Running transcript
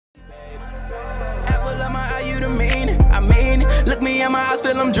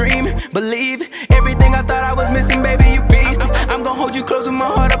still I'm dreaming. Believe everything I thought I was missing, baby, you beast. I'm gonna hold you close with my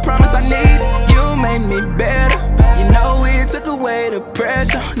heart, I promise I need. You made me better, you know it took away the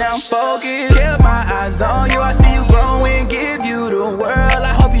pressure. Now I'm focused, kept my eyes on you. I see you growing, give you the world.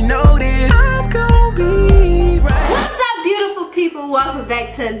 I hope you know this, I'm gonna be right. What's up, beautiful people? Welcome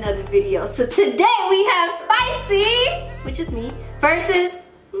back to another video. So today we have Spicy, which is me, versus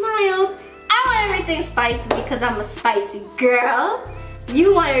Mild. I want everything spicy because I'm a spicy girl.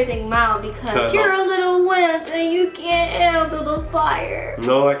 You want everything mild because you're a little wimp and you can't handle the fire.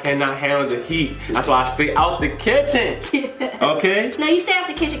 No, I cannot handle the heat. That's why I stay out the kitchen. Okay? No, you stay out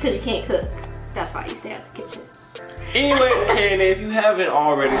the kitchen because you can't cook. That's why you stay out the kitchen. Anyways, Candy, if you haven't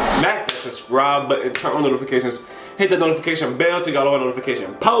already, smack that subscribe button, turn on notifications, hit the notification bell to get all our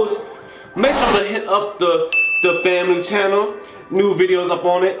notification posts. Make sure to hit up the family channel. New videos up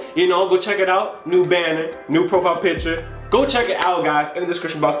on it. You know, go check it out. New banner, new profile picture. Go check it out, guys, in the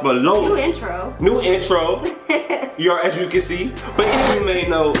description box below. New intro. New intro. As you can see. But as you may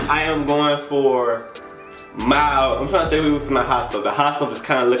know, I am going for mild. I'm trying to stay away from the hot stuff. The hot stuff is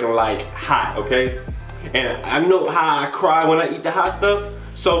kind of looking like hot, okay? And I know how I cry when I eat the hot stuff.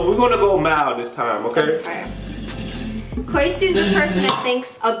 So we're gonna go mild this time, okay? Kwesi's the person that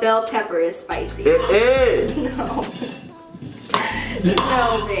thinks a bell pepper is spicy. It is. No.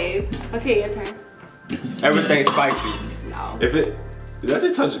 No, babe. Okay, your turn. Everything's spicy. No. Did I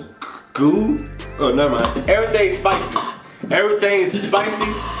just touch goo? Oh, never mind. Everything's spicy. Everything's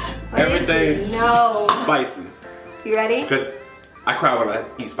spicy. Everything's spicy. You ready? Because I cry when I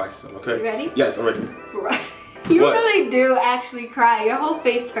eat spicy stuff, okay? You ready? Yes, I'm ready. You really do actually cry. Your whole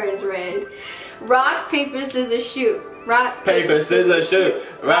face turns red. Rock, paper, scissors, shoot. Rock, paper, scissors, shoot.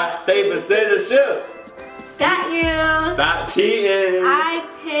 Rock, paper, scissors, shoot. Got you. Stop cheating. I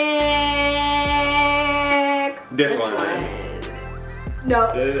pick this one. No,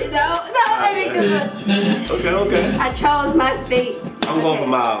 I picked this one. Okay. I chose my fate. I'm going for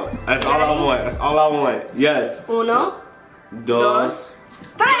mild. That's all I want. That's all I want. Yes. Uno, dos,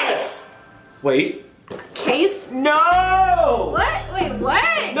 tres. Wait. Case. No. What? Wait,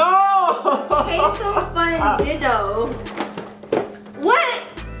 what? No. Queso fundido. What?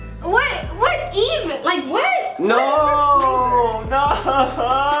 What even? Like what? No. What is this no. No,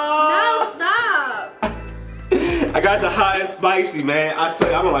 stop. I got the highest spicy, man. I tell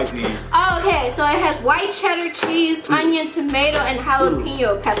you, I don't like these. Oh, okay, so it has white cheddar cheese, onion, tomato, and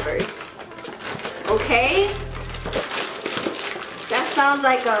jalapeno peppers. Okay. That sounds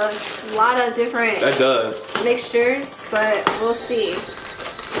like a lot of different mixtures, but we'll see.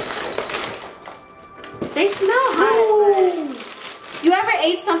 They smell hot. But you ever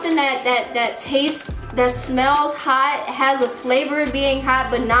ate something that smells hot, has a flavor of being hot,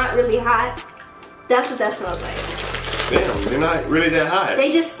 but not really hot? That's what that smells like. Damn, they're not really that hot.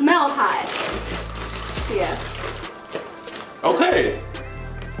 They just smell hot. Yeah. Okay.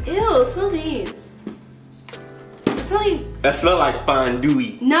 Ew, smell these. That smells like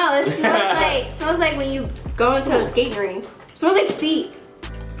fondue. No, it smells like when you go into a skating rink. It smells like feet.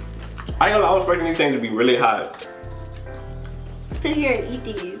 I was expecting these things to be really hot. Sit here and eat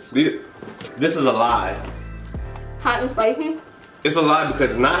these. This is a lie. Hot and spicy? It's a lie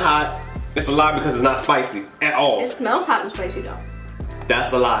because it's not hot. It's a lie because it's not spicy at all. It smells hot and spicy though. That's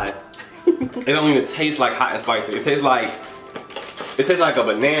the lie. It don't even taste like hot and spicy. It tastes like a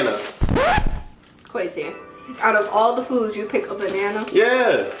banana. Kwesi, out of all the foods, you pick a banana?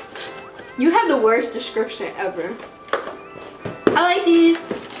 Yeah. You have the worst description ever. I like these.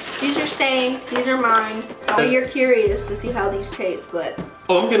 These are staying. These are mine. Oh, you're curious to see how these taste, but...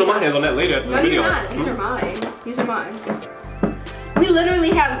 Oh, I'm getting my hands on that later. No, you're not. These are mine. These are mine. We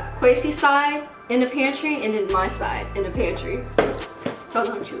literally have Kwesi's side in the pantry and then my side in the pantry. So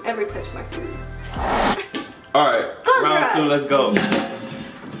don't you ever touch my food. Alright, round 2, let's go.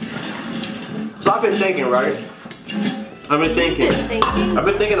 So I've been thinking, right? I've been thinking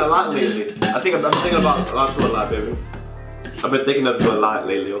a lot lately. I've been thinking about a lot, baby. I've been thinking of you a lot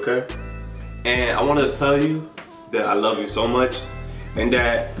lately, okay? And I wanted to tell you that I love you so much and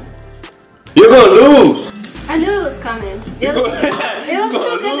that you're gonna lose. I knew it was coming. It was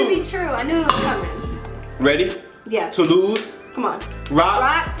too good to be true. I knew it was coming. Ready? Yeah. To lose? Come on.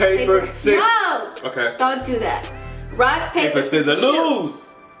 Rock, paper, scissors. No! Okay. Don't do that. Rock, paper, scissors, lose!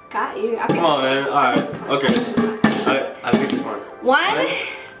 Got you. Come on, man. Alright. Okay. I think it's fine. 1,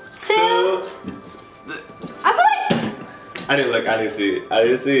 2. I feel like... I didn't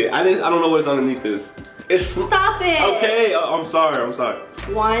see it. I don't know what's underneath this. Stop it. Okay, I'm sorry.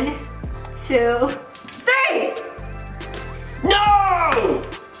 1, 2, 3. No!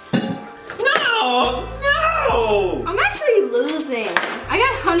 No! No! I'm actually losing. I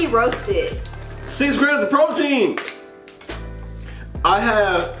roasted. 6 grams of protein. I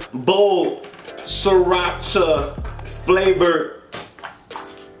have bold sriracha flavored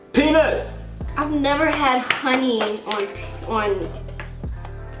peanuts. I've never had honey on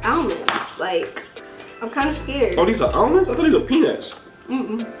almonds. Like, I'm kind of scared. Oh, these are almonds? I thought these were peanuts.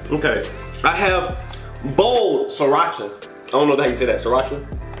 Okay. I have bold sriracha. I don't know how you say that. Sriracha?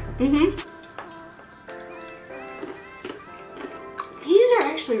 These are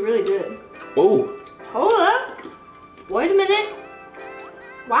actually really good. Ooh. Hold up. Wait a minute.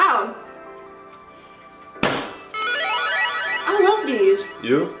 Wow. I love these.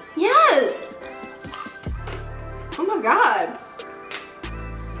 You? Yes. Oh my god.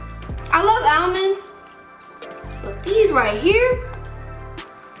 I love almonds. But these right here.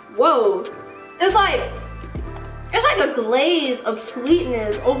 Whoa. It's like a glaze of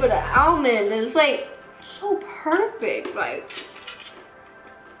sweetness over the almond. And it's like so perfect. Like,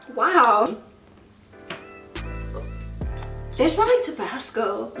 wow. They smell like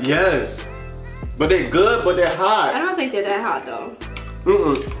Tabasco. Yes. But they're good, but they're hot. I don't think they're that hot though.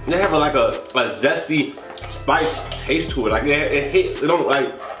 They have like a zesty spice taste to it. Like it hits. It don't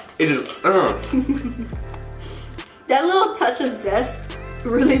like, it just, That little touch of zest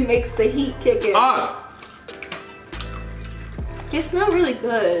really makes the heat kick in. They smell really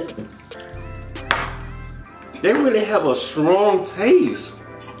good. They really have a strong taste.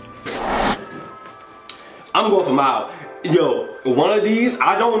 I'm going for mild. Yo, one of these,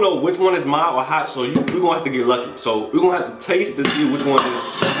 I don't know which one is mild or hot, so we're gonna have to get lucky. So we're gonna have to taste to see which one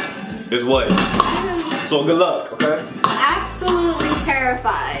is what. So good luck, okay? Absolutely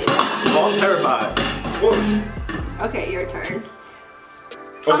terrified. Oh, I'm terrified. Okay, your turn.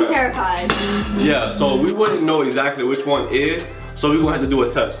 Okay. I'm terrified. Yeah, so we wouldn't know exactly which one is, so we're gonna have to do a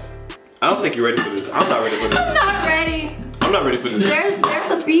test. I don't think you're ready for this. I'm not ready for this. I'm not ready. I'm not ready for this. There's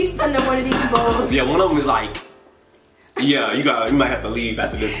a beast under one of these bowls. Yeah, one of them is like, yeah, you might have to leave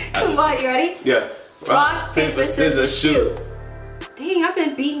after this. What, you ready? Yeah. Rock, paper, scissors, shoot. Dang, I've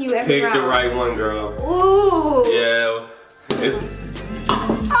been beating you every round. Pick the right one, girl. Ooh. Yeah.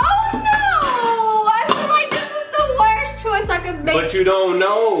 Oh no! I feel like this is the worst choice I could make. But you don't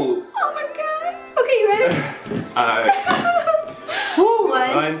know. Oh my god. Okay, you ready? Alright.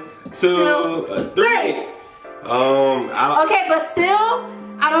 One, two, three. Okay, but still,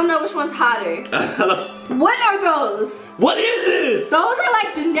 I don't know which one's hotter. What are those? What is this? Those are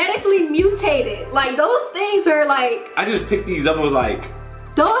like genetically mutated. Like those things are like. I just picked these up and was like.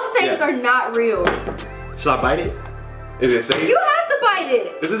 Those things are not real. Should I bite it? Is it safe? You have to bite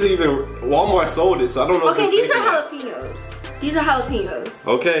it. This isn't even, Walmart sold it, so I don't know Okay, if these it's are jalapenos. These are jalapenos.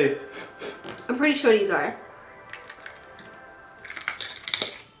 Okay. I'm pretty sure these are.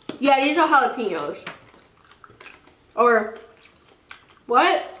 Yeah, these are jalapenos. Or,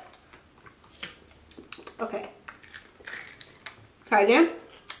 what? Okay. Try again.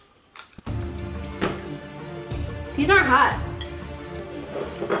 These aren't hot.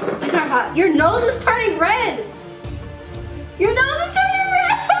 These aren't hot. Your nose is turning red. Your nose is turning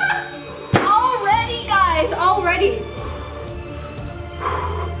red. Already, guys, already.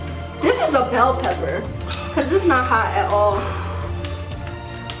 This is a bell pepper. Because this is not hot at all.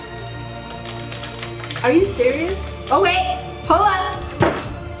 Are you serious? Oh wait, hold up.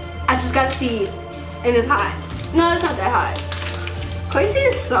 I just got a seed and it's hot. No, it's not that hot. Kwesi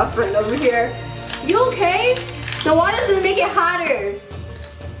is suffering over here. You okay? The water's gonna make it hotter.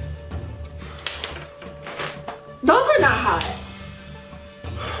 Those are not hot.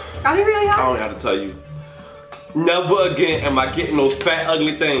 Are they really hot? I don't know how to tell you. Never again am I getting those fat,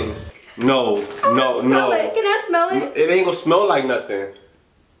 ugly things. No, no, no. It. Can I smell it? It ain't gonna smell like nothing.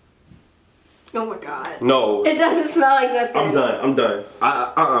 Oh my god. No. It doesn't smell like nothing. I'm done. I'm done.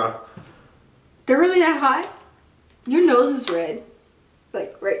 They're really that hot? Your nose is red.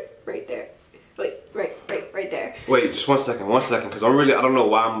 Like right there. Like right there. Wait, just 1 second, because I don't know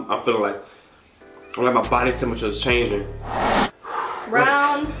why I'm feeling like my body temperature is changing.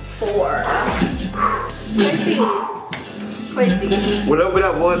 Round 4. Kwesi. Whatever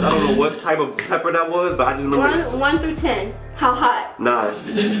that was, I don't know what type of pepper that was, but I just remember 1 through 10. How hot? 9.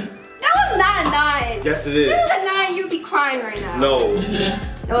 That was not a 9. Yes, it is. This is a 9, you'd be crying right now. No.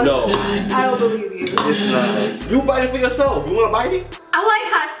 No. I don't believe you. It's 9. You bite it for yourself. You wanna bite it? I like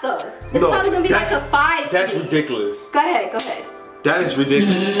hot stuff. It's probably gonna be like a 5. That's ridiculous. Go ahead. That is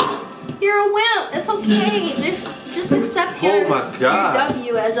ridiculous. You're a wimp. It's okay. Just accept your, my God.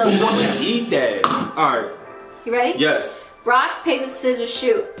 your W as a woman. Eat that. Alright. You ready? Yes. Rock, paper, scissors,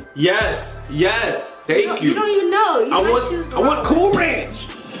 shoot. Yes. Thank you. You don't even know. I want Cool Ranch.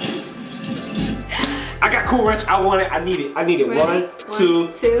 I got Cool Ranch. I want it. I need it. I need it. Ready? One, two,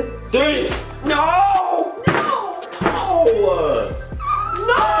 3. No! No! No!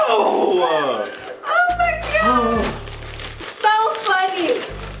 No! Oh my god! So funny!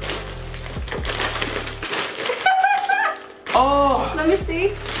 Oh! Let me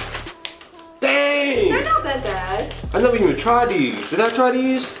see. Dang! They're not that bad. I never even tried these. Did I try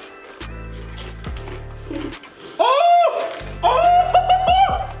these? Oh! Oh!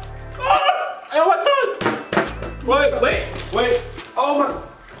 Oh my god! Wait. Oh my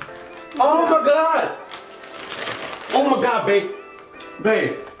god! Oh my god, babe.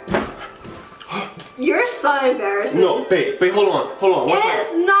 Babe. You're so embarrassing. No, babe, hold on. One It's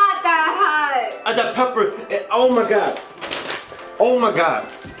second. not that hot. That pepper, oh my god. Oh my god.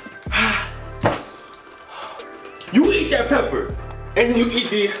 You eat that pepper, and then you eat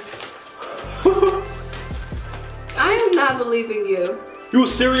the... I am not believing you. You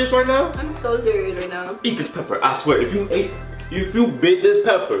serious right now? I'm so serious right now. Eat this pepper, I swear. If you bit this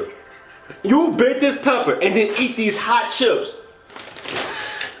pepper, and then eat these hot chips.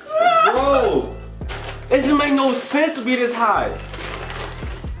 Bro, it doesn't make no sense to be this high.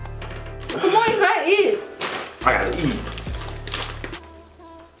 Come on, you gotta eat. I gotta eat.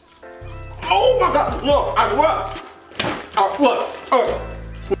 Oh my god, look, look.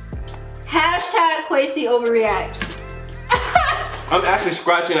 Hashtag Kwesi overreacts. I'm actually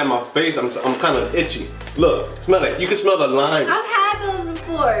scratching at my face. I'm kind of itchy. Look, smell it. You can smell the lime. I've had those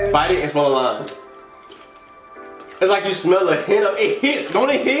before. Bite it and smell the lime. It's like you smell a hint of it hits. Don't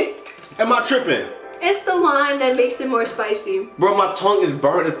it hit? Am I tripping? It's the lime that makes it more spicy. Bro, my tongue is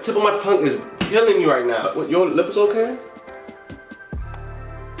burned. The tip of my tongue is killing me right now. What, your lip is okay?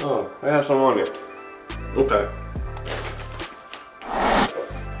 Oh, I have some on it. Okay.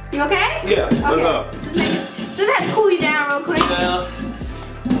 You okay? Yeah, let's go. Just had to cool you down real quick. Yeah.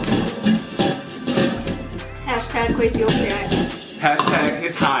 Hashtag Kwesi overreacts. Hashtag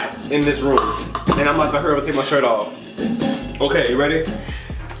it's hot in this room. And I'm about to hurry up and take my shirt off. Okay, you ready?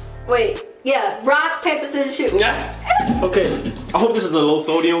 Wait, yeah, rock, paper, scissors, shoot. Yeah. Okay, I hope this is a low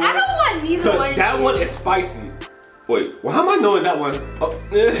sodium one. I don't want neither one. That one is spicy. Wait, well, how am I knowing that one? Oh,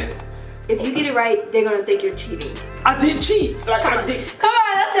 If you get it right, they're gonna think you're cheating. I did cheat. Like, Come on,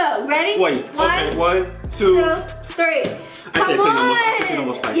 let's go. Ready? Wait, okay, 1, 2. 3. Come on.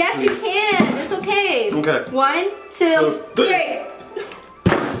 Yes, you can. It's okay. Okay. 1, 2, 3.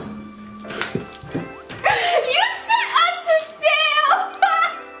 You set up to fail.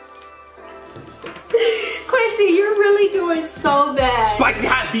 Kwesi, you're really doing so bad. Spicy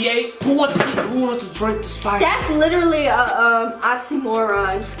hot V8. Who wants to drink the spice? That's literally a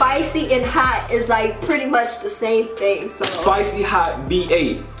oxymoron. Spicy and hot is like pretty much the same thing. So Spicy hot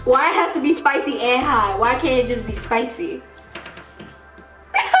V8. why it has to be spicy and hot? Why can't it just be spicy?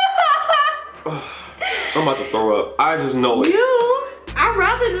 I'm about to throw up. I just know it. I'd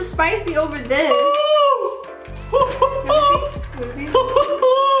rather do spicy over this. Let me see.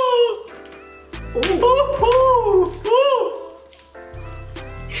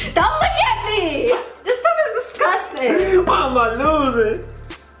 Don't look at me! This stuff is disgusting. Why am I losing?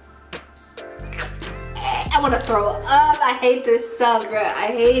 I want to throw up. I hate this stuff, bro. I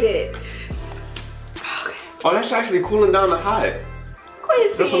hate it. Okay. Oh, that's actually cooling down the hot.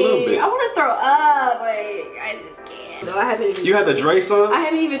 Kwesi, Just a little bit. I want to throw up. Like, I just can't. No, I haven't even. You had to drink some? I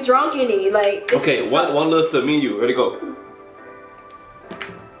haven't even drunk any. Like, it's okay, just one little sip. Me and you. Ready, go.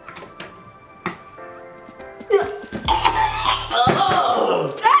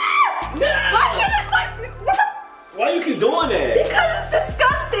 Why you keep doing that? Because it's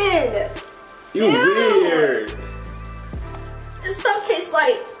disgusting. You Ew. weird. This stuff tastes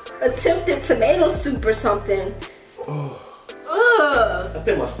like attempted tomato soup or something. Oh. Ugh. I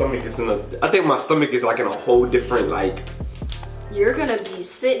think my stomach is like in a whole different like. You're gonna be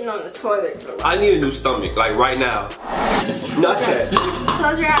sitting on the toilet for a while. I need a new stomach, like right now. Not yet.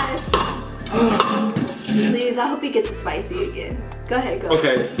 Close your eyes. Please, I hope you get the spicy again. Go ahead, go.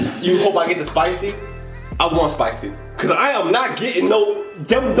 Okay, you hope I get the spicy? I want spicy. Cause I am not getting no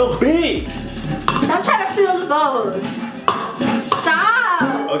big. Stop trying to fill the bowls. Stop.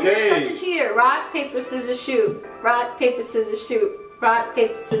 Okay. You're such a cheater. Rock, paper, scissors, shoot. Rock, paper, scissors, shoot. Rock,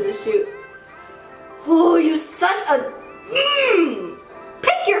 paper, scissors, shoot. Oh, you're such a...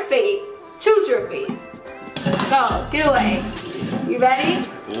 Pick your fate. Choose your fate. Go, get away. You ready?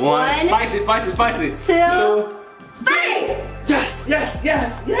 1, Spicy. 2, 3. Yes.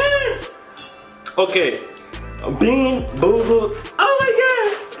 Okay. Bean boozled. Oh my god.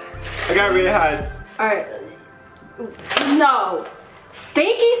 I got really hot. Alright. No.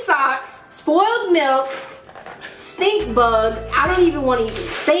 Stinky socks, spoiled milk, Stink bug. I don't even want to even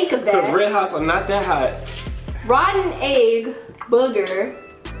think of Because that. Red Hots are not that hot. Rotten egg booger.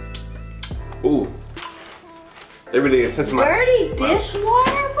 Ooh. They really intense my. Dirty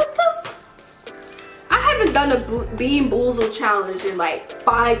dishwater? What the? I haven't done a Bean Boozled challenge in like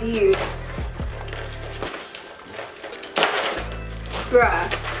 5 years. Bruh.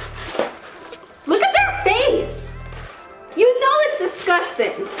 Look at their face. You know it's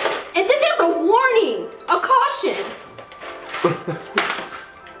disgusting. And then there's a warning, a caution.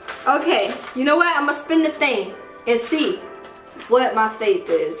 Okay, you know what? I'm gonna spin the thing and see what my fate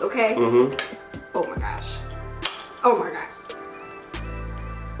is, okay? Mm-hmm. Oh my gosh. Oh my god.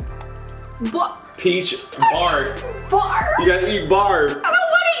 Peach barf. Barf? You gotta eat barf. I don't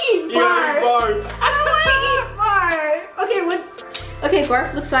want to eat You gotta eat barf. barf. I don't want to eat barf. Okay, what? Okay,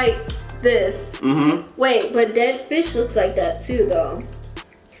 barf looks like this. Mm-hmm. Wait, but dead fish looks like that too, though.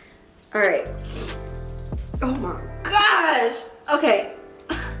 All right. Oh my gosh. Okay.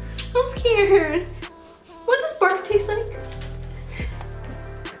 I'm scared. What does barf taste like?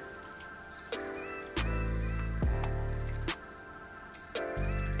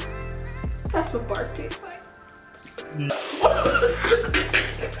 That's what barf tastes like.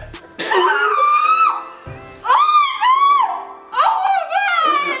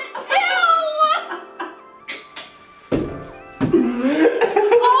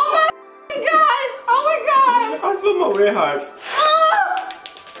 My Red Hots.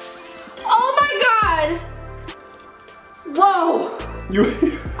 Oh my god! Whoa! You.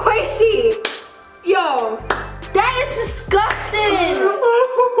 Kwesi! Yo! That is disgusting!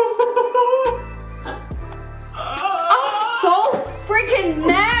 I'm so freaking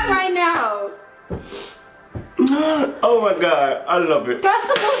mad right now! Oh my god, I love it. That's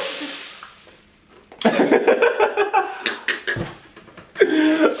the most...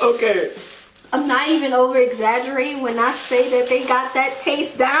 Okay. I'm not even over exaggerating when I say that they got that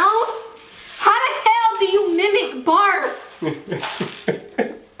taste down. How the hell do you mimic barf?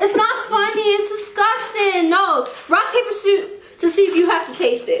 It's not funny, it's disgusting. No, rock, paper, shoot to see if you have to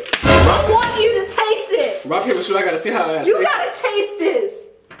taste it. I want you to taste it. Rock, paper, shoot, I gotta see how that You gotta taste this.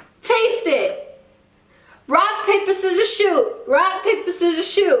 Taste it. Rock, paper, scissors, shoot. Rock, paper, scissors,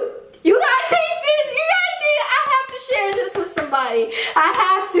 shoot. You gotta taste it. You gotta taste it. I have to share this with somebody. I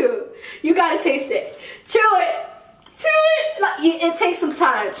have to. You gotta taste it. Chew it. Chew it. Like, it takes some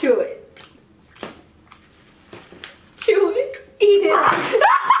time. Chew it. Chew it. Eat it.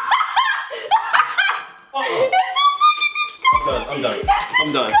 I'm done.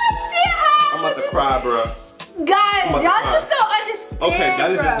 I'm done. Disgusting. I'm about to cry, bro. Guys, y'all just don't understand. Okay,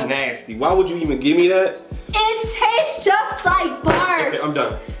 that is just bro. nasty. Why would you even give me that? It tastes just like barf. Okay, I'm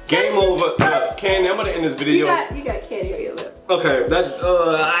done. Game over. Candy, I'm about to end this video. You got candy on your lip. Okay,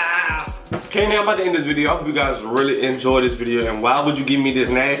 Candy, I'm about to end this video. I hope you guys really enjoyed this video. And why would you give me this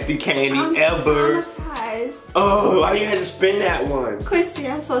nasty candy I'm ever? traumatized. Oh, why you had to spin that one? Kwesi,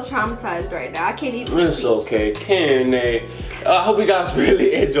 I'm so traumatized right now. I can't even It's speak. okay, Candy. I hope you guys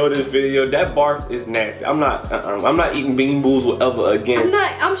really enjoyed this video. That barf is nasty. I'm not eating Bean Boozled ever again.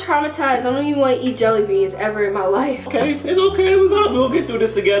 I'm traumatized. I don't even want to eat jelly beans ever in my life. Okay, it's okay. We'll get through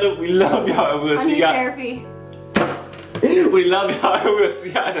this together. We love y'all and we'll I see need y'all. therapy. We love y'all and we'll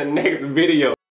see y'all in the next video.